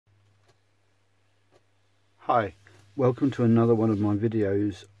Hi, welcome to another one of my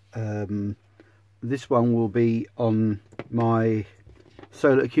videos. This one will be on my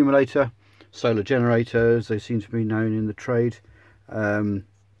solar accumulator, solar generator as they seem to be known in the trade. I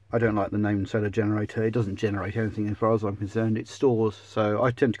don't like the name solar generator. It doesn't generate anything as far as I'm concerned, it stores, so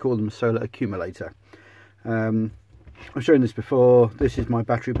I tend to call them solar accumulator. I've shown this before. This is my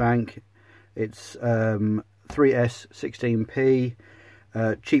battery bank. It's 3S16P.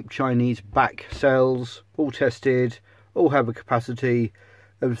 Cheap Chinese back cells, all tested, all have a capacity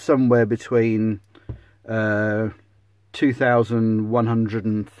of somewhere between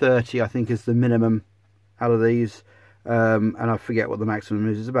 2,130 I think is the minimum out of these, and I forget what the maximum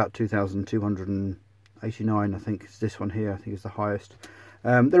is. It's about 2,289 I think. It's this one here, I think is the highest.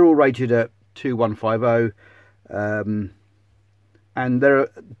 They're all rated at 2150, and they're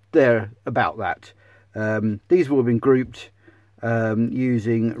about that. These have all been grouped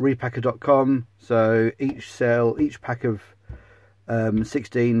using repacker.com, so each pack of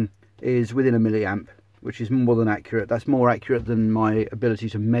 16 is within a milliamp, which is more than accurate. That's more accurate than my ability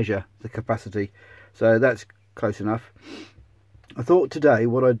to measure the capacity, so that's close enough. I thought today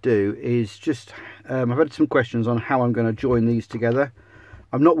what I'd do is just I've had some questions on how I'm going to join these together.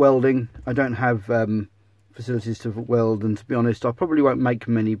 I'm not welding, I don't have facilities to weld, and to be honest I probably won't make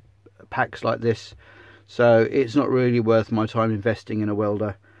many packs like this, so it's not really worth my time investing in a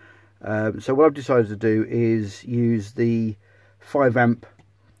welder. So what I've decided to do is use the 5 amp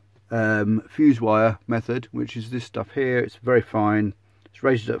fuse wire method, which is this stuff here. It's very fine, it's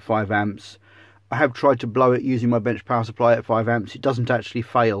rated at 5 amps. I have tried to blow it using my bench power supply at 5 amps. It doesn't actually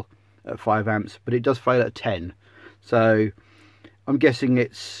fail at 5 amps, but it does fail at 10. So I'm guessing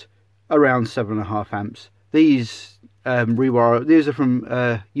it's around 7.5 amps. These these are from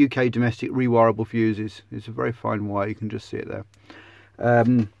UK domestic rewirable fuses. It's a very fine wire, you can just see it there.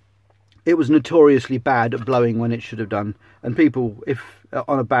 It was notoriously bad at blowing when it should have done, and people, if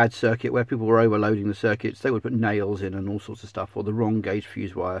on a bad circuit where people were overloading the circuits, they would put nails in and all sorts of stuff, or the wrong gauge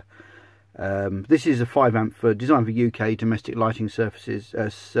fuse wire. This is a 5 amp designed for UK domestic lighting surfaces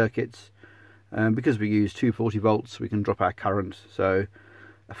circuits. Because we use 240 volts we can drop our current, so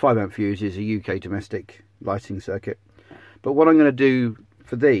a 5 amp fuse is a UK domestic lighting circuit. But what I'm going to do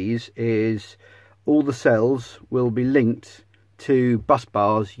for these is all the cells will be linked to bus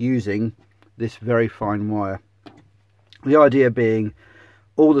bars using this very fine wire. The idea being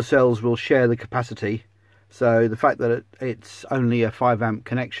all the cells will share the capacity, so the fact that it's only a 5 amp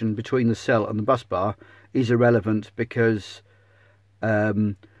connection between the cell and the bus bar is irrelevant, because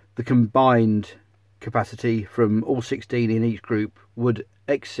the combined capacity from all 16 in each group would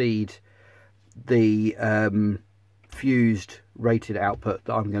exceed the fused rated output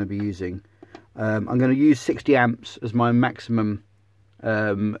that I'm going to be using. I'm going to use 60 amps as my maximum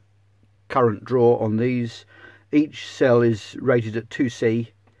current draw on these. Each cell is rated at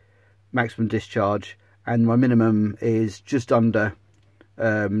 2C maximum discharge, and my minimum is just under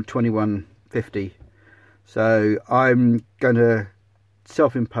 2150. So I'm going to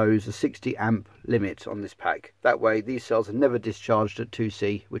self-impose a 60 amp limit on this pack. That way these cells are never discharged at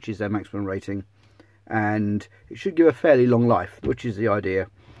 2C, which is their maximum rating, and it should give a fairly long life, which is the idea.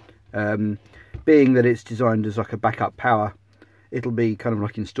 Being that it's designed as like a backup power, it'll be kind of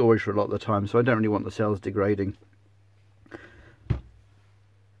like in storage for a lot of the time, so I don't really want the cells degrading.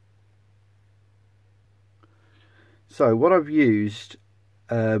 So what I've used,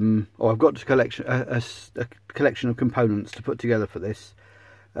 I've got a collection of components to put together for this.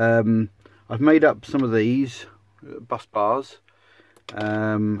 I've made up some of these bus bars,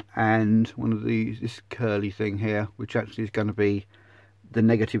 and one of these, this curly thing here, which actually is going to be the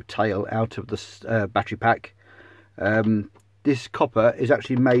negative tail out of the battery pack. This copper is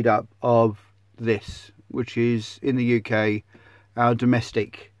actually made up of this, which is in the UK our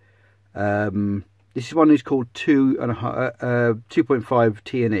domestic. This one is called 2.5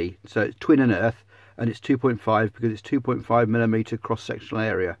 T&E, so it's twin and earth, and it's 2.5 because it's 2.5 millimeter cross-sectional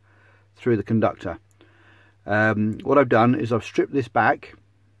area through the conductor. What I've done is I've stripped this back.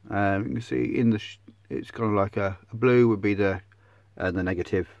 You can see in the it's kind of like a blue would be the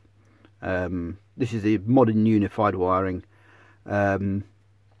negative. This is the modern unified wiring. It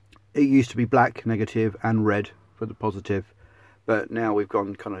used to be black negative and red for the positive, but now we've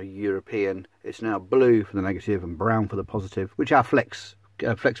gone kind of European. It's now blue for the negative and brown for the positive, which our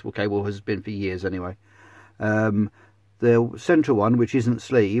flexible cable has been for years anyway. The central one, which isn't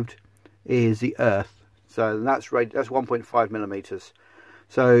sleeved, is the earth, so that's 1.5 millimeters.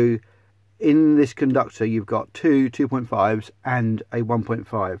 So in this conductor you've got two 2.5s and a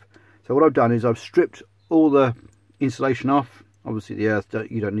 1.5. So what I've done is I've stripped all the insulation off. Obviously the earth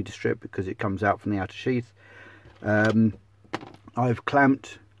you don't need to strip because it comes out from the outer sheath. I've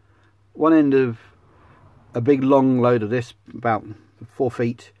clamped one end of a big long load of this, about 4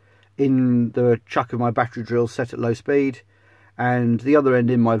 feet, in the chuck of my battery drill set at low speed, and the other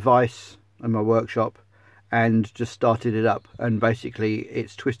end in my vise in my workshop, and just started it up, and basically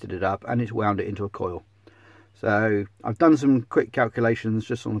it's twisted it up and it's wound it into a coil. So I've done some quick calculations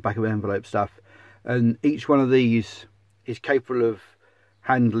just on the back of envelope stuff, and each one of these is capable of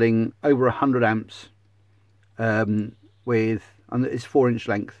handling over 100 amps with, and it's 4-inch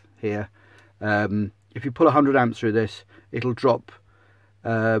length here. If you pull 100 amps through this, it'll drop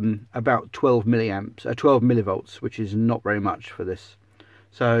about 12 millivolts, which is not very much for this.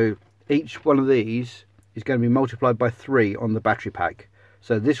 So each one of these is going to be multiplied by 3 on the battery pack.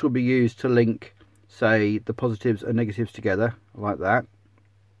 So this will be used to link, say, the positives and negatives together like that,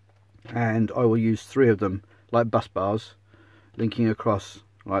 and I will use 3 of them like bus bars linking across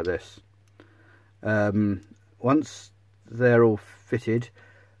like this. Once they're all fitted,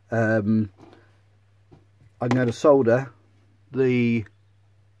 I'm going to solder the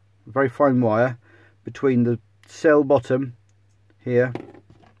very fine wire between the cell bottom here,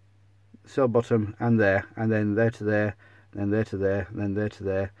 cell bottom, and there, and then there to there, and then there to there, and then there to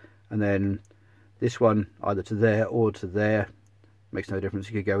there, and then this one either to there or to there. Makes no difference,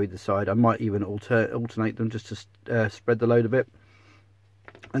 you could go either side. I might even alternate them just to spread the load a bit,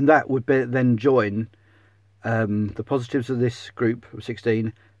 and that would be, then join the positives of this group of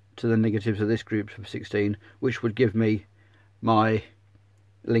 16 to the negatives of this group of 16, which would give me my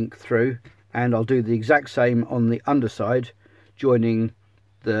link through. And I'll do the exact same on the underside, joining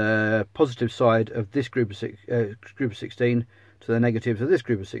the positive side of this group of 16 to the negatives of this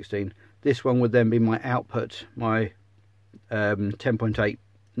group of 16. This one would then be my output, my 10.8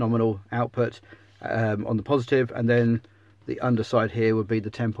 nominal output on the positive, and then the underside here would be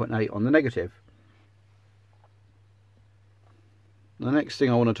the 10.8 on the negative. The next thing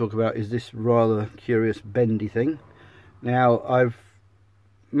I want to talk about is this rather curious bendy thing. Now, I've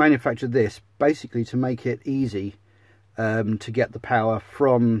manufactured this basically to make it easy to get the power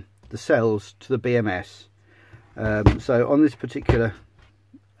from the cells to the BMS. So on this particular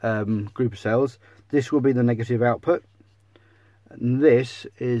group of cells, this will be the negative output, and this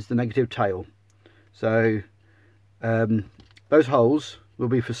is the negative tail. So those holes will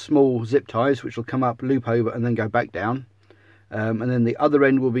be for small zip ties, which will come up, loop over, and then go back down. And then the other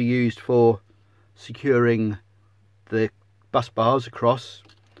end will be used for securing the bus bars across,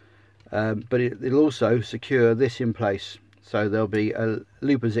 but it'll also secure this in place. So there'll be a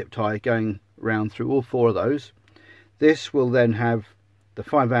loop of zip tie going round through all 4 of those. This will then have the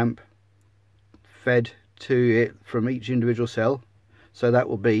 5 amp fed to it from each individual cell, so that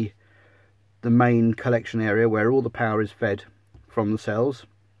will be the main collection area where all the power is fed from the cells.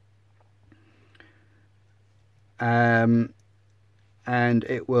 And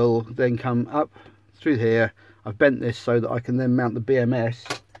it will then come up through here. I've bent this so that I can then mount the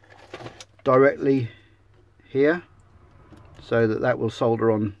BMS directly here, so that that will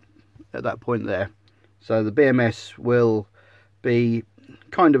solder on at that point there. So the BMS will be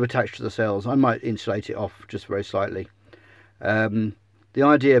kind of attached to the cells. I might insulate it off just very slightly. The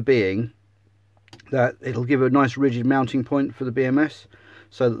idea being that it'll give a nice rigid mounting point for the BMS,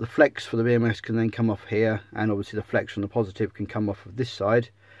 so that the flex for the BMS can then come off here, and obviously the flex from the positive can come off of this side.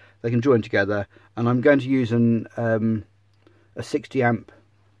 They can join together, and I'm going to use a 60 amp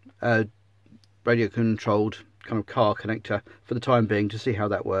radio controlled kind of car connector for the time being to see how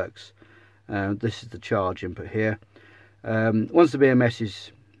that works. This is the charge input here. Once the BMS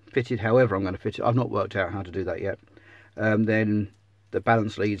is fitted, however I'm going to fit it, I've not worked out how to do that yet, then the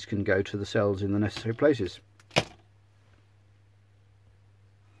balance leads can go to the cells in the necessary places.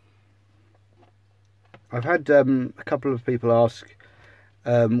 I've had a couple of people ask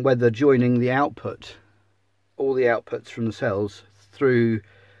whether joining the output, all the outputs from the cells, through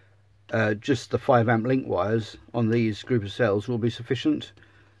just the 5 amp link wires on these group of cells will be sufficient.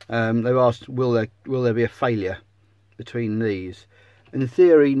 They've asked, will there be a failure between these? In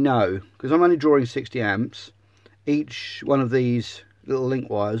theory, no, because I'm only drawing 60 amps. Each one of these little link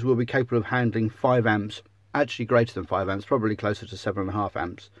wires will be capable of handling 5 amps, actually greater than 5 amps, probably closer to 7.5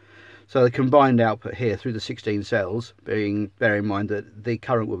 amps. So the combined output here through the 16 cells, bear in mind that the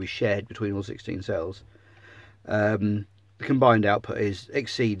current will be shared between all 16 cells, the combined output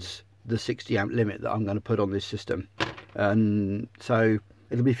exceeds the 60 amp limit that I'm going to put on this system, and so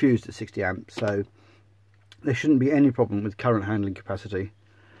it'll be fused at 60 amps, so there shouldn't be any problem with current handling capacity.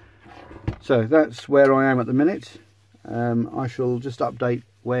 So that's where I am at the minute. I shall just update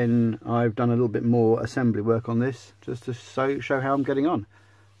when I've done a little bit more assembly work on this, just to show how I'm getting on.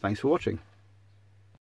 Thanks for watching.